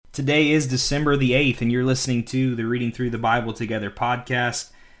Today is December the 8th, and you're listening to the Reading Through the Bible Together podcast.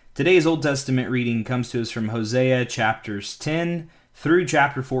 Today's Old Testament reading comes to us from Hosea chapters 10 through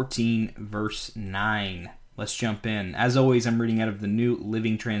chapter 14, verse 9. Let's jump in. As always, I'm reading out of the New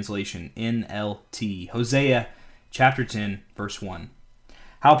Living Translation, NLT. Hosea chapter 10, verse 1.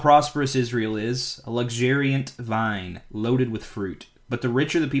 How prosperous Israel is, a luxuriant vine loaded with fruit. But the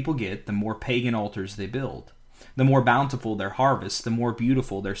richer the people get, the more pagan altars they build. The more bountiful their harvest, the more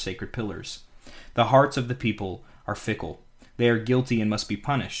beautiful their sacred pillars. The hearts of the people are fickle. They are guilty and must be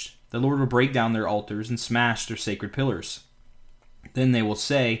punished. The Lord will break down their altars and smash their sacred pillars. Then they will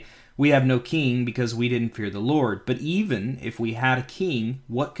say, "We have no king because we didn't fear the Lord. But even if we had a king,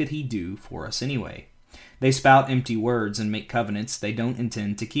 what could he do for us anyway?" They spout empty words and make covenants they don't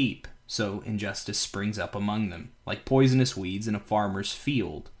intend to keep. So injustice springs up among them, like poisonous weeds in a farmer's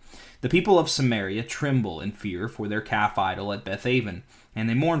field. The people of Samaria tremble in fear for their calf idol at Bethaven, and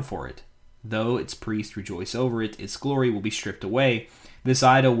they mourn for it. Though its priests rejoice over it, its glory will be stripped away. This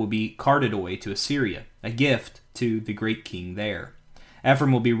idol will be carted away to Assyria, a gift to the great king there.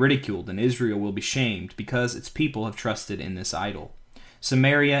 Ephraim will be ridiculed, and Israel will be shamed, because its people have trusted in this idol.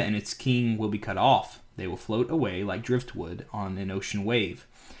 Samaria and its king will be cut off. They will float away like driftwood on an ocean wave.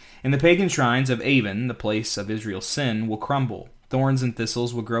 And the pagan shrines of Avon, the place of Israel's sin, will crumble. Thorns and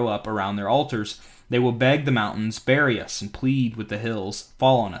thistles will grow up around their altars. They will beg the mountains, "Bury us," and plead with the hills,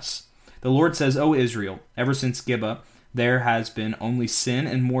 "Fall on us." The Lord says, "O Israel, ever since Gibeah, there has been only sin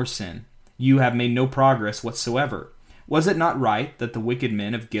and more sin. You have made no progress whatsoever. Was it not right that the wicked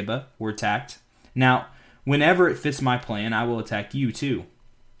men of Gibeah were attacked? Now, whenever it fits my plan, I will attack you too.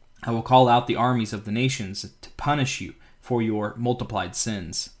 I will call out the armies of the nations to punish you for your multiplied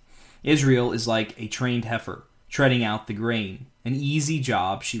sins." Israel is like a trained heifer, treading out the grain, an easy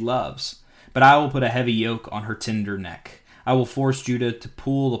job she loves. But I will put a heavy yoke on her tender neck. I will force Judah to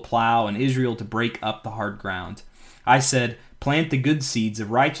pull the plow and Israel to break up the hard ground. I said, "Plant the good seeds of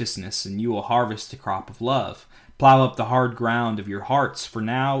righteousness, and you will harvest a crop of love. Plow up the hard ground of your hearts, for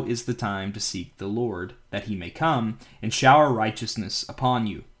now is the time to seek the Lord, that he may come and shower righteousness upon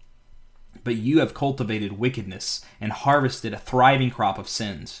you." But you have cultivated wickedness and harvested a thriving crop of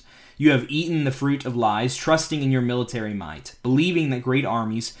sins. You have eaten the fruit of lies, trusting in your military might, believing that great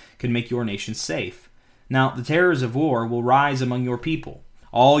armies could make your nation safe. Now the terrors of war will rise among your people.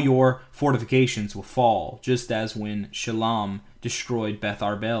 All your fortifications will fall, just as when Shalom destroyed Beth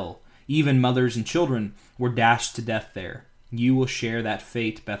Arbel. Even mothers and children were dashed to death there. You will share that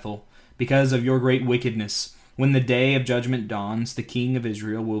fate, Bethel, because of your great wickedness. When the day of judgment dawns, the king of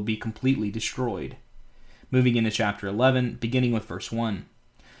Israel will be completely destroyed. Moving into chapter 11, beginning with verse 1.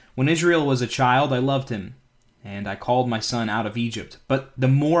 When Israel was a child, I loved him, and I called my son out of Egypt. But the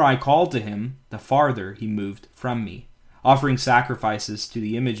more I called to him, the farther he moved from me, offering sacrifices to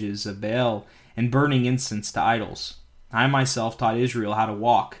the images of Baal and burning incense to idols. I myself taught Israel how to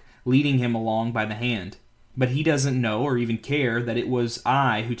walk, leading him along by the hand. But he doesn't know or even care that it was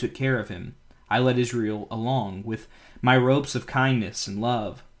I who took care of him. I led Israel along with my ropes of kindness and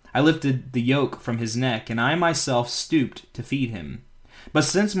love. I lifted the yoke from his neck, and I myself stooped to feed him. But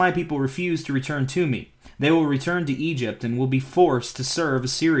since my people refuse to return to me, they will return to Egypt and will be forced to serve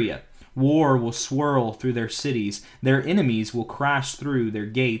Assyria. War will swirl through their cities. Their enemies will crash through their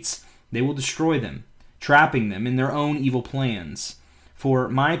gates. They will destroy them, trapping them in their own evil plans. For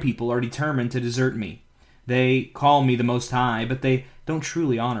my people are determined to desert me. They call me the Most High, but they don't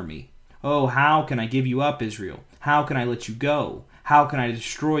truly honor me. Oh, how can I give you up, Israel? How can I let you go? How can I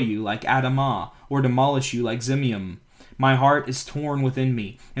destroy you like Adamah, or demolish you like Zimeam? My heart is torn within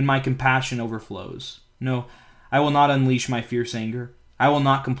me, and my compassion overflows. No, I will not unleash my fierce anger. I will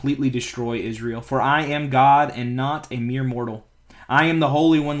not completely destroy Israel, for I am God and not a mere mortal. I am the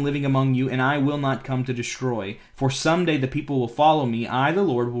Holy One living among you, and I will not come to destroy. For someday the people will follow me. I, the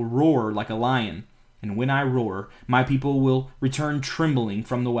Lord, will roar like a lion. And when I roar, my people will return trembling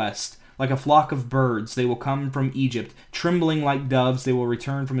from the west. Like a flock of birds, they will come from Egypt. Trembling like doves, they will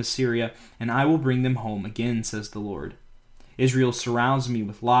return from Assyria, and I will bring them home again, says the Lord. Israel surrounds me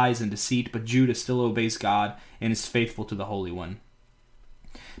with lies and deceit, but Judah still obeys God and is faithful to the Holy One.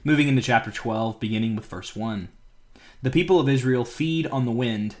 Moving into chapter 12, beginning with verse 1. The people of Israel feed on the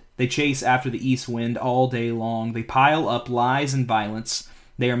wind. They chase after the east wind all day long. They pile up lies and violence.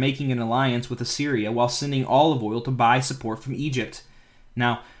 They are making an alliance with Assyria while sending olive oil to buy support from Egypt.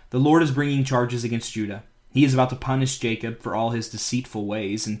 Now, the Lord is bringing charges against Judah. He is about to punish Jacob for all his deceitful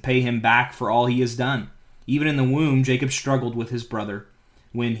ways and pay him back for all he has done. Even in the womb, Jacob struggled with his brother.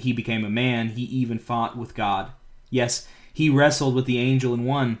 When he became a man, he even fought with God. Yes, he wrestled with the angel and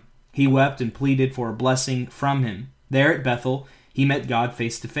won. He wept and pleaded for a blessing from him. There at Bethel, He met God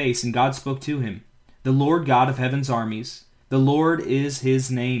face to face, and God spoke to him. The Lord God of heaven's armies, the Lord is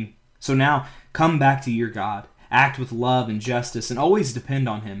his name. So now, come back to your God. Act with love and justice, and always depend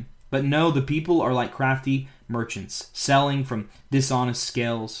on him. But no, the people are like crafty merchants, selling from dishonest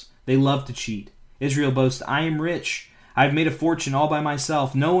scales. They love to cheat. Israel boasts, I am rich. I have made a fortune all by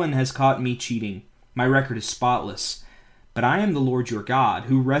myself. No one has caught me cheating. My record is spotless. But I am the Lord your God,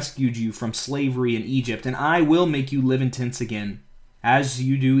 who rescued you from slavery in Egypt, and I will make you live in tents again, as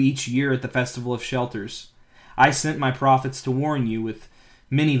you do each year at the Festival of Shelters. I sent my prophets to warn you with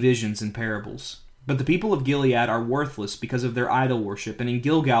many visions and parables. But the people of Gilead are worthless because of their idol worship, and in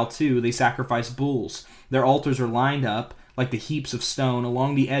Gilgal too they sacrifice bulls. Their altars are lined up like the heaps of stone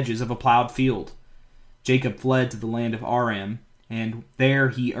along the edges of a plowed field. Jacob fled to the land of Aram, and there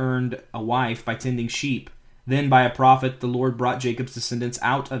he earned a wife by tending sheep. Then by a prophet the Lord brought Jacob's descendants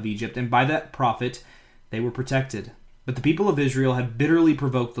out of Egypt, and by that prophet they were protected. But the people of Israel have bitterly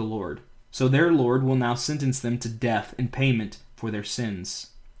provoked the Lord, so their Lord will now sentence them to death in payment for their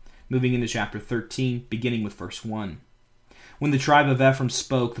sins. Moving into chapter 13, beginning with verse 1. When the tribe of Ephraim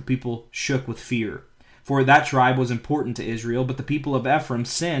spoke, the people shook with fear. For that tribe was important to Israel, but the people of Ephraim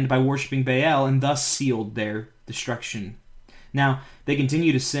sinned by worshiping Baal and thus sealed their destruction. Now, they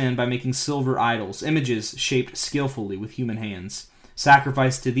continue to sin by making silver idols, images shaped skillfully with human hands.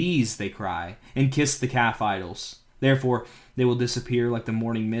 Sacrifice to these, they cry, and kiss the calf idols. Therefore, they will disappear like the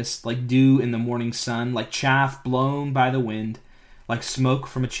morning mist, like dew in the morning sun, like chaff blown by the wind, like smoke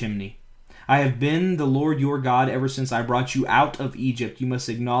from a chimney. I have been the Lord your God ever since I brought you out of Egypt. You must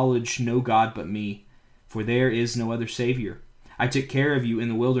acknowledge no God but me, for there is no other Savior. I took care of you in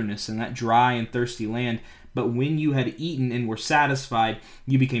the wilderness, in that dry and thirsty land, but when you had eaten and were satisfied,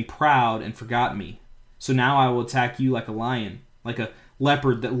 you became proud and forgot me. So now I will attack you like a lion, like a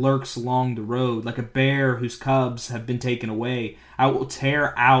leopard that lurks along the road, like a bear whose cubs have been taken away. I will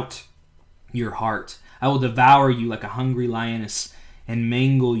tear out your heart. I will devour you like a hungry lioness and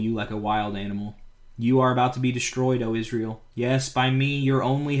mangle you like a wild animal. You are about to be destroyed, O Israel. Yes, by me, your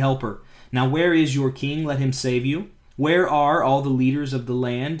only helper. Now where is your king? Let him save you. Where are all the leaders of the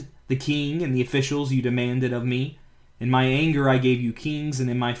land, the king and the officials you demanded of me? In my anger I gave you kings, and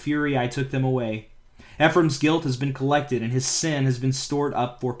in my fury I took them away. Ephraim's guilt has been collected, and his sin has been stored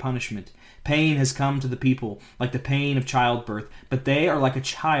up for punishment. Pain has come to the people, like the pain of childbirth, but they are like a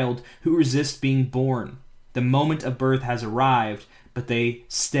child who resists being born. The moment of birth has arrived, but they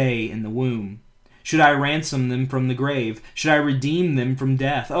stay in the womb. Should I ransom them from the grave? Should I redeem them from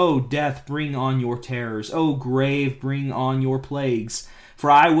death? O death, bring on your terrors. O grave, bring on your plagues. For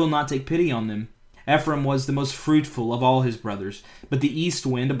I will not take pity on them. Ephraim was the most fruitful of all his brothers, but the east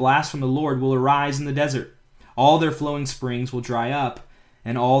wind, a blast from the Lord, will arise in the desert. All their flowing springs will dry up,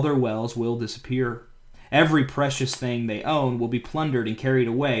 and all their wells will disappear. Every precious thing they own will be plundered and carried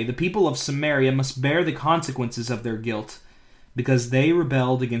away. The people of Samaria must bear the consequences of their guilt, because they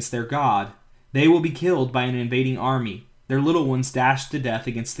rebelled against their God. They will be killed by an invading army, their little ones dashed to death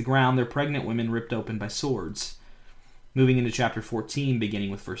against the ground, their pregnant women ripped open by swords. Moving into chapter 14,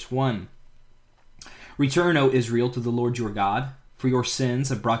 beginning with verse 1. Return, O Israel, to the Lord your God, for your sins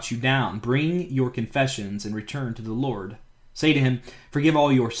have brought you down. Bring your confessions and return to the Lord. Say to him, forgive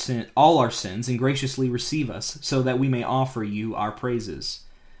all our sins, and graciously receive us, so that we may offer you our praises.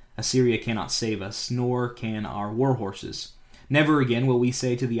 Assyria cannot save us, nor can our war horses. Never again will we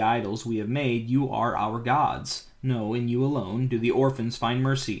say to the idols we have made, you are our gods. No, in you alone do the orphans find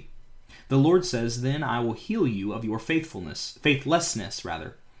mercy. The Lord says, then I will heal you of your faithlessness.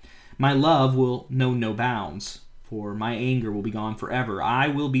 My love will know no bounds, for my anger will be gone forever. I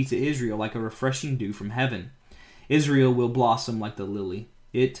will be to Israel like a refreshing dew from heaven. Israel will blossom like the lily.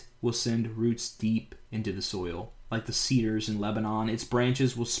 It will send roots deep into the soil. Like the cedars in Lebanon, its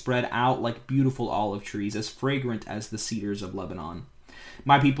branches will spread out like beautiful olive trees, as fragrant as the cedars of Lebanon.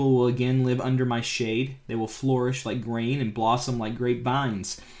 My people will again live under my shade. They will flourish like grain and blossom like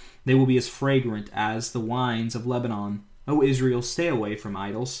grapevines. They will be as fragrant as the wines of Lebanon. O Israel, stay away from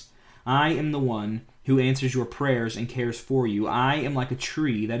idols. I am the one who answers your prayers and cares for you. I am like a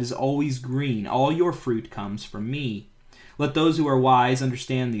tree that is always green. All your fruit comes from me. Let those who are wise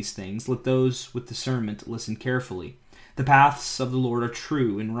understand these things. Let those with discernment listen carefully. The paths of the Lord are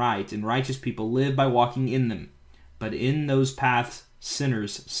true and right, and righteous people live by walking in them. But in those paths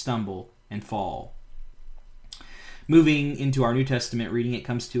sinners stumble and fall. Moving into our New Testament reading, it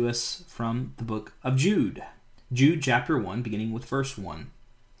comes to us from the book of Jude. Jude chapter 1, beginning with verse 1.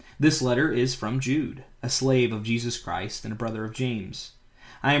 This letter is from Jude, a slave of Jesus Christ and a brother of James.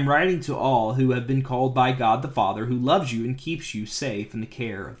 I am writing to all who have been called by God the Father, who loves you and keeps you safe in the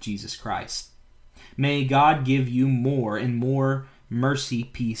care of Jesus Christ. May God give you more and more mercy,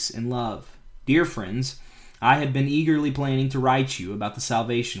 peace, and love. Dear friends, I had been eagerly planning to write you about the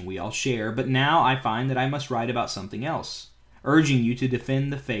salvation we all share, but now I find that I must write about something else, urging you to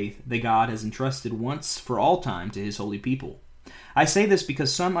defend the faith that God has entrusted once for all time to his holy people. I say this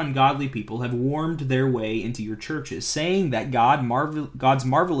because some ungodly people have wormed their way into your churches, saying that God's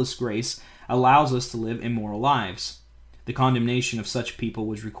marvelous grace allows us to live immoral lives. The condemnation of such people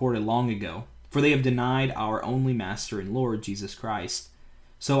was recorded long ago, for they have denied our only Master and Lord, Jesus Christ.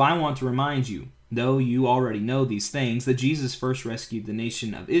 So I want to remind you, though you already know these things, that Jesus first rescued the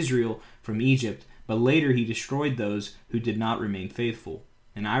nation of Israel from Egypt, but later he destroyed those who did not remain faithful.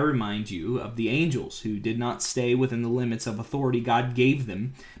 And I remind you of the angels who did not stay within the limits of authority God gave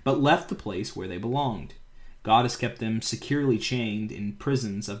them, but left the place where they belonged. God has kept them securely chained in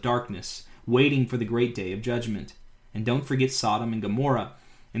prisons of darkness, waiting for the great day of judgment. And don't forget Sodom and Gomorrah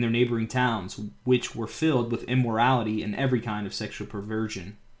and their neighboring towns, which were filled with immorality and every kind of sexual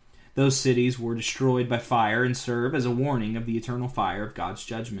perversion. Those cities were destroyed by fire and serve as a warning of the eternal fire of God's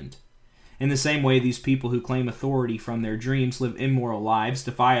judgment. In the same way, these people who claim authority from their dreams live immoral lives,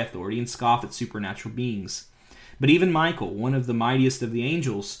 defy authority, and scoff at supernatural beings. But even Michael, one of the mightiest of the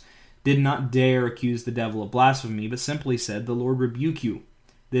angels, did not dare accuse the devil of blasphemy, but simply said, "The Lord rebuke you."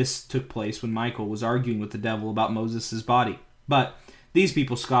 This took place when Michael was arguing with the devil about Moses' body. But these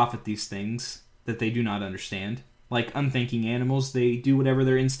people scoff at these things that they do not understand. Like unthinking animals, they do whatever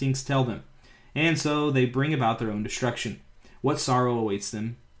their instincts tell them, and so they bring about their own destruction. What sorrow awaits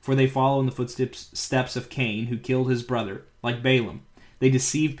them, for they follow in the footsteps of Cain, who killed his brother. Like Balaam, they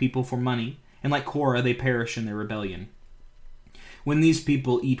deceive people for money, and like Korah, they perish in their rebellion. When these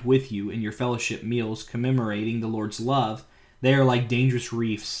people eat with you in your fellowship meals commemorating the Lord's love, they are like dangerous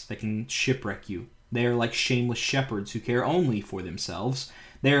reefs that can shipwreck you. They are like shameless shepherds who care only for themselves.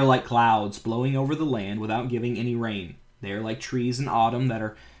 They are like clouds blowing over the land without giving any rain. They are like trees in autumn that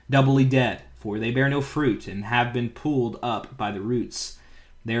are doubly dead, for they bear no fruit and have been pulled up by the roots.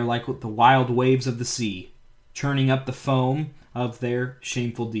 They are like the wild waves of the sea, churning up the foam of their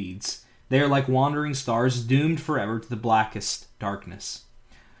shameful deeds. They are like wandering stars doomed forever to the blackest darkness.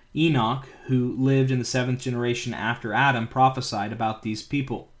 Enoch, who lived in the 7th generation after Adam, prophesied about these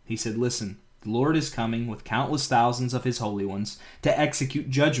people. He said, "Listen, the Lord is coming with countless thousands of his holy ones to execute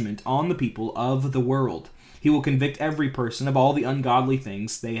judgment on the people of the world. He will convict every person of all the ungodly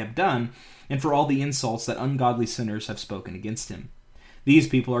things they have done and for all the insults that ungodly sinners have spoken against him. These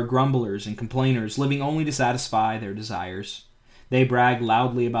people are grumblers and complainers, living only to satisfy their desires. They brag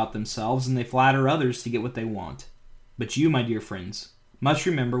loudly about themselves, and they flatter others to get what they want. But you, my dear friends, must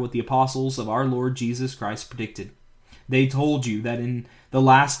remember what the apostles of our Lord Jesus Christ predicted. They told you that in the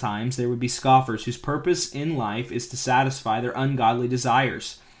last times there would be scoffers whose purpose in life is to satisfy their ungodly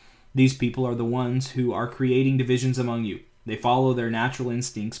desires. These people are the ones who are creating divisions among you. They follow their natural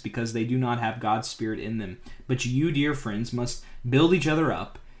instincts because they do not have God's Spirit in them. But you, dear friends, must build each other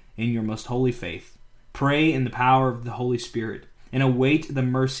up in your most holy faith. Pray in the power of the Holy Spirit, and await the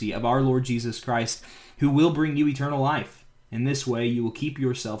mercy of our Lord Jesus Christ, who will bring you eternal life. In this way you will keep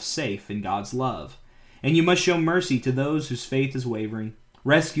yourself safe in God's love. And you must show mercy to those whose faith is wavering.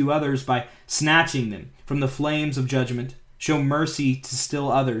 Rescue others by snatching them from the flames of judgment. Show mercy to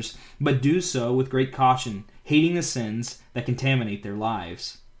still others, but do so with great caution, hating the sins that contaminate their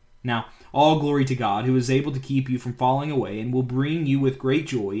lives. Now, all glory to God, who is able to keep you from falling away and will bring you with great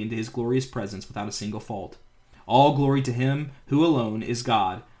joy into his glorious presence without a single fault. All glory to him who alone is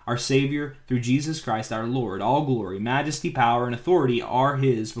God, our Savior, through Jesus Christ our Lord. All glory, majesty, power, and authority are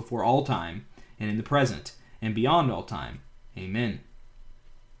his before all time, and in the present, and beyond all time. Amen.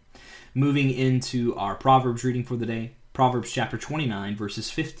 Moving into our Proverbs reading for the day, Proverbs chapter 29, verses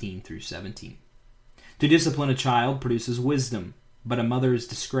 15 through 17. To discipline a child produces wisdom, but a mother is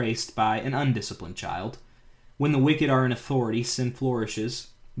disgraced by an undisciplined child. When the wicked are in authority, sin flourishes,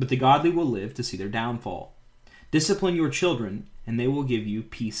 but the godly will live to see their downfall. Discipline your children, and they will give you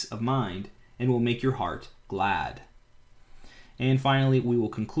peace of mind, and will make your heart glad. And finally, we will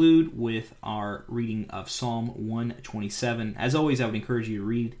conclude with our reading of Psalm 127. As always, I would encourage you to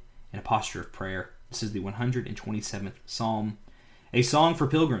read in a posture of prayer. This is the 127th Psalm. A song for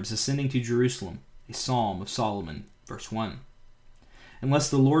pilgrims ascending to Jerusalem, a psalm of Solomon, verse 1. Unless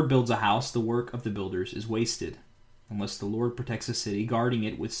the Lord builds a house, the work of the builders is wasted. Unless the Lord protects a city, guarding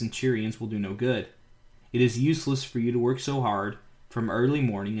it with centurions will do no good. It is useless for you to work so hard from early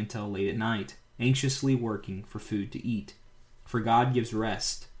morning until late at night, anxiously working for food to eat. For God gives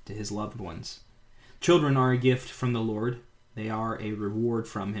rest to his loved ones. Children are a gift from the Lord. They are a reward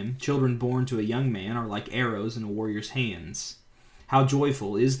from him. Children born to a young man are like arrows in a warrior's hands. How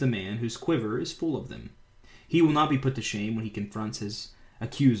joyful is the man whose quiver is full of them. He will not be put to shame when he confronts his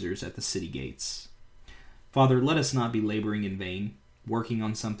accusers at the city gates. Father, let us not be laboring in vain, working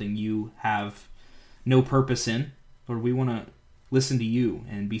on something you have no purpose in. Lord, we want to listen to you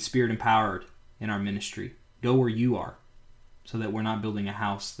and be Spirit-empowered in our ministry. Go where you are, so that we're not building a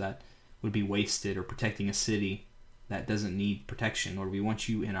house that would be wasted or protecting a city that doesn't need protection. Lord, we want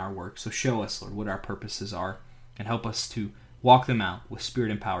you in our work. So show us, Lord, what our purposes are and help us to walk them out with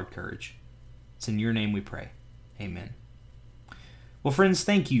Spirit-empowered courage. It's in your name we pray. Amen. Well, friends,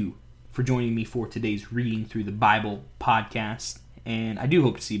 thank you for joining me for today's Reading Through the Bible podcast. And I do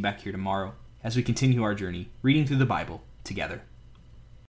hope to see you back here tomorrow as we continue our journey reading through the Bible together.